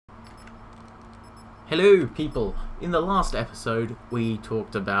Hello people! In the last episode we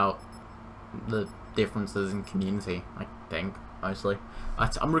talked about the differences in community, I think, mostly.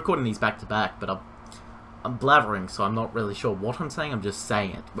 I'm recording these back to back, but I'm blathering, so I'm not really sure what I'm saying, I'm just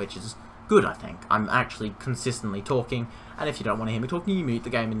saying it, which is good, I think. I'm actually consistently talking, and if you don't want to hear me talking, you mute the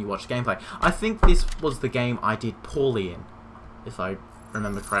game and you watch gameplay. I think this was the game I did poorly in, if I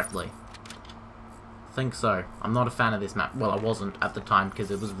remember correctly. I think so. I'm not a fan of this map. Well, I wasn't at the time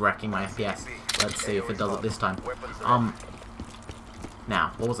because it was wrecking my FPS. Let's see if it does it this time.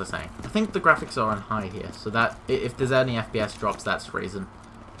 Now, what was I saying? I think the graphics are on high here, so that if there's any FPS drops, that's the reason.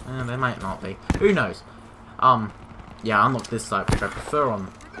 There might not be. Who knows? Yeah, unlock this side, which I prefer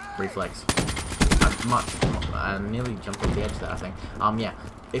on reflex. I nearly jumped off the edge there, I think. Yeah.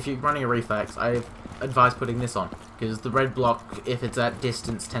 If you're running a reflex, I advise putting this on, because the red block, if it's at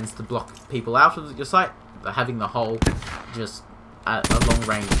distance, tends to block people out of your sight. Having the hole just at a long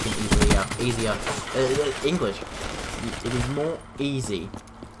range can easier. English. It is more easy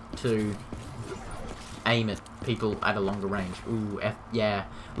to aim at people at a longer range. Ooh, yeah.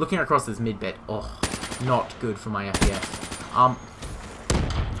 Looking across this mid bit, oh, not good for my FPS.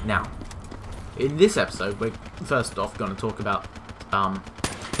 Now, in this episode, we're first off going to talk about,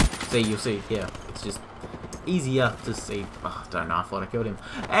 you'll see here, it's just easier to see. Oh, I don't know, I thought I killed him.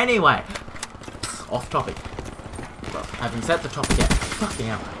 Anyway, off topic. Well, haven't set the topic yet. Fucking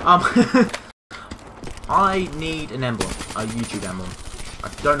hell. I need an emblem, a YouTube emblem. I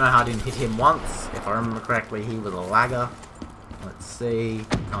don't know how I didn't hit him once. If I remember correctly, he was a lagger. Let's see.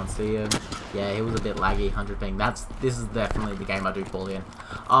 Can't see him. Yeah, he was a bit laggy. 100 ping. This is definitely the game I do poorly in.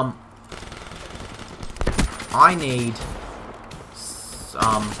 I need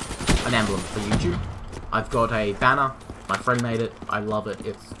an emblem for YouTube. I've got a banner. My friend made it. I love it.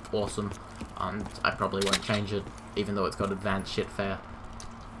 It's awesome. I probably won't change it, even though it's got advanced shit fair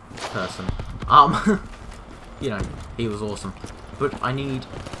person. You know, he was awesome. But I need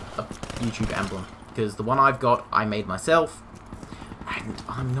a YouTube emblem, because the one I've got, I made myself, and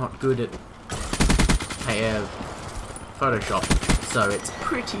I'm not good at Photoshop, so it's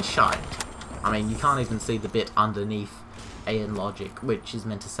pretty shite. I mean, you can't even see the bit underneath AN Logic, which is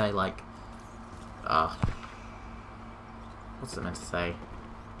meant to say, like, what's it meant to say?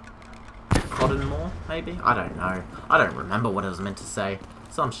 Cottonmore, maybe? I don't know. I don't remember what it was meant to say.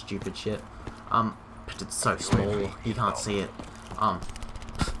 Some stupid shit. But it's so small, you can't see it.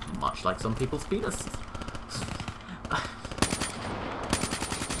 Much like some people's penis.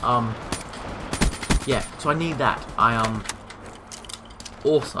 Yeah, so I need that.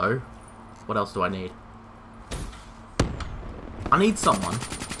 Also, what else do I need? I need someone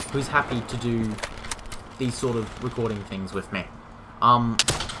who's happy to do these sort of recording things with me.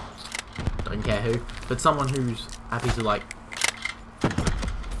 Don't care who, but someone who's happy to, like,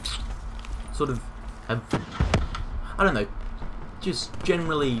 sort of have, I don't know, just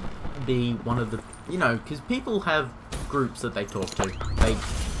generally be one of the, you know, because people have groups that they talk to,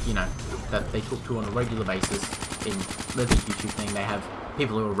 that they talk to on a regular basis in the YouTube thing. They have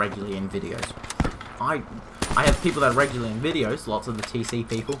people who are regularly in videos. I have people that are regularly in videos, lots of the TC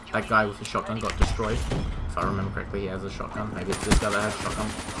people. That guy with the shotgun got destroyed. If I remember correctly, he has a shotgun. Maybe it's this guy that has a shotgun.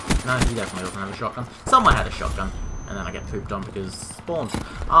 No, he definitely doesn't have a shotgun. Someone had a shotgun, and then I get pooped on because spawns.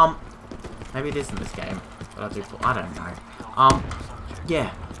 Maybe it isn't this game, but I don't know.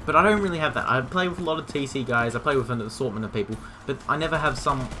 Yeah, but I don't really have that. I play with a lot of TC guys, I play with an assortment of people, but I never have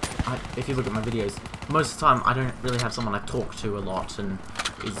if you look at my videos, most of the time I don't really have someone I talk to a lot, and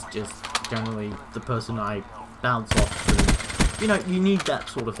is just generally the person I bounce off, and, you know, you need that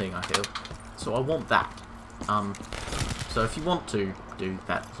sort of thing, I feel. So I want that. So if you want to do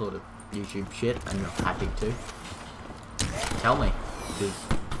that sort of YouTube shit, and you're happy to, tell me, because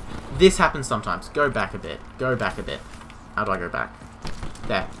this happens sometimes. Go back a bit. Go back a bit. How do I go back?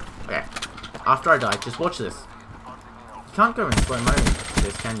 There. Okay. After I die, just watch this. You can't go in slow-mo in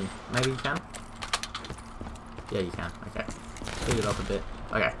this, can you? Maybe you can? Yeah, you can. Okay. Speed it up a bit.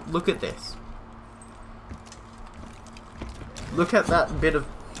 Okay. Look at this. Look at that bit of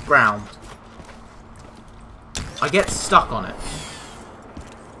ground. I get stuck on it.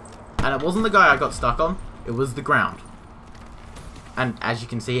 And it wasn't the guy I got stuck on. It was the ground. And as you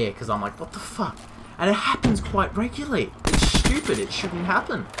can see here, because I'm like, what the fuck? And it happens quite regularly. It's stupid. It shouldn't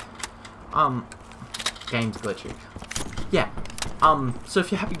happen. Game's glitchy. Yeah. So if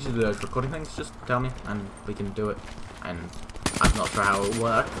you're happy to do those recording things, just tell me, and we can do it. And I'm not sure how it'll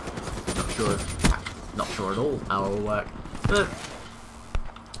work. Not sure at all how it'll work. But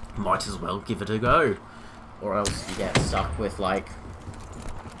might as well give it a go. Or else you get stuck with, like,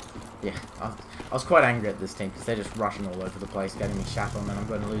 yeah, I was quite angry at this team because they're just rushing all over the place, getting me shat on, and I'm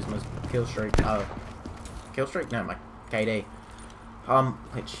going to lose my kill streak. Oh, kill streak? No, my KD.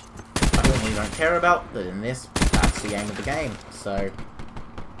 Which I normally don't care about, but in this, that's the aim of the game. So,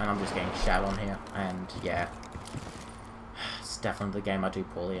 and I'm just getting shat on here, and yeah, it's definitely the game I do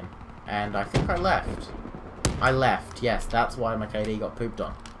poorly in. And I think I left. I left, yes, that's why my KD got pooped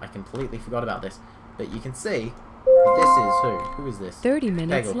on. I completely forgot about this. But you can see, this is who? Who is this? 30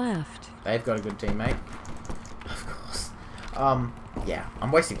 minutes Peggle. left. They've got a good teammate. Of course. Yeah,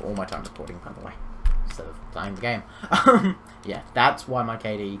 I'm wasting all my time recording, by the way, instead of playing the game. Yeah, that's why my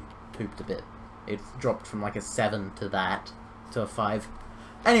KD pooped a bit. It dropped from like a 7 to that, to a 5.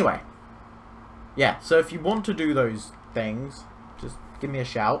 Anyway. Yeah, so if you want to do those things, just give me a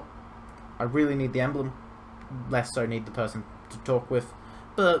shout. I really need the emblem. Less so need the person to talk with.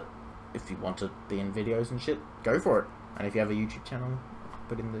 But if you want to be in videos and shit, go for it. And if you have a YouTube channel,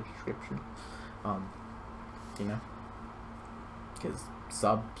 put in the description. You know, because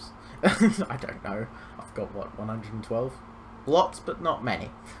subs. I don't know. I've got what, 112? Lots, but not many.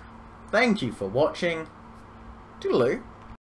 Thank you for watching. Toodaloo.